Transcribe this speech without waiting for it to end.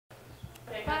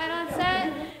Quiet on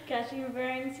set. Catching and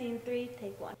burning, scene 3,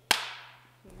 take 1.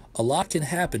 A lot can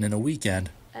happen in a weekend.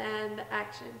 And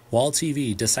action. Wall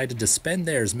TV decided to spend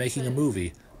theirs making a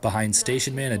movie behind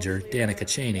station manager Danica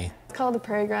Cheney. It's called the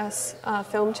Prairie Grass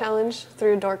Film Challenge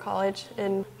through Door College,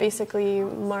 and basically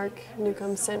Mark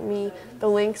Newcomb sent me the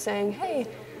link saying, hey,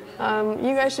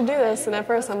 you guys should do this, and at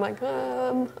first I'm like,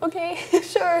 okay,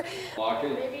 sure.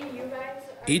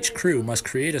 Each crew must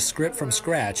create a script from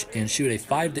scratch and shoot a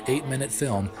 5 to 8 minute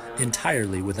film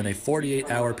entirely within a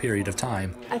 48-hour period of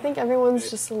time. I think everyone's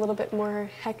just a little bit more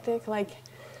hectic, like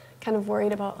kind of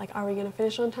worried about like, are we going to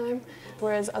finish on time?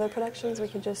 Whereas other productions, we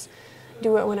could just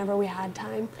do it whenever we had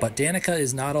time. But Danica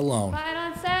is not alone. Quiet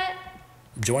on set.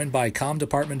 Joined by comm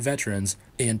department veterans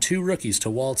and 2 rookies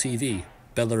to Wall TV,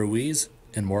 Bella Ruiz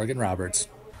and Morgan Roberts.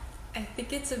 I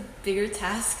think it's a bigger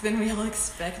task than we all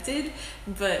expected,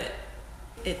 but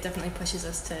it definitely pushes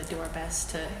us to do our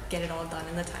best to get it all done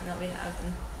in the time that we have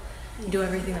and do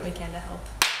everything that we can to help.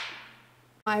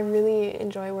 I really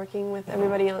enjoy working with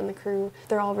everybody on the crew.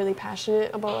 They're all really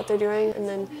passionate about what they're doing, and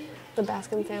then the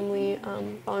Bascom family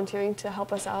volunteering to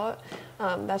help us out.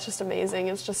 That's just amazing.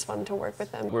 It's just fun to work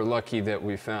with them. We're lucky that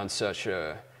we found such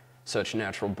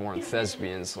natural-born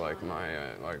thespians like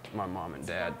my mom and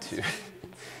dad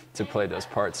to play those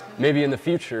parts. Maybe in the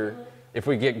future, if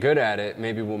we get good at it,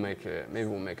 maybe we'll make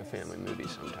a family movie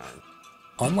sometime.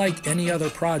 Unlike any other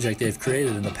project they've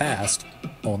created in the past,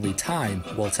 only time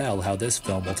will tell how this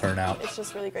film will turn out. It's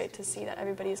just really great to see that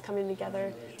everybody is coming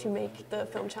together to make the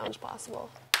film challenge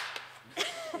possible.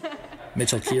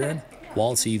 Mitchell Kieran,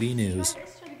 Wall TV News.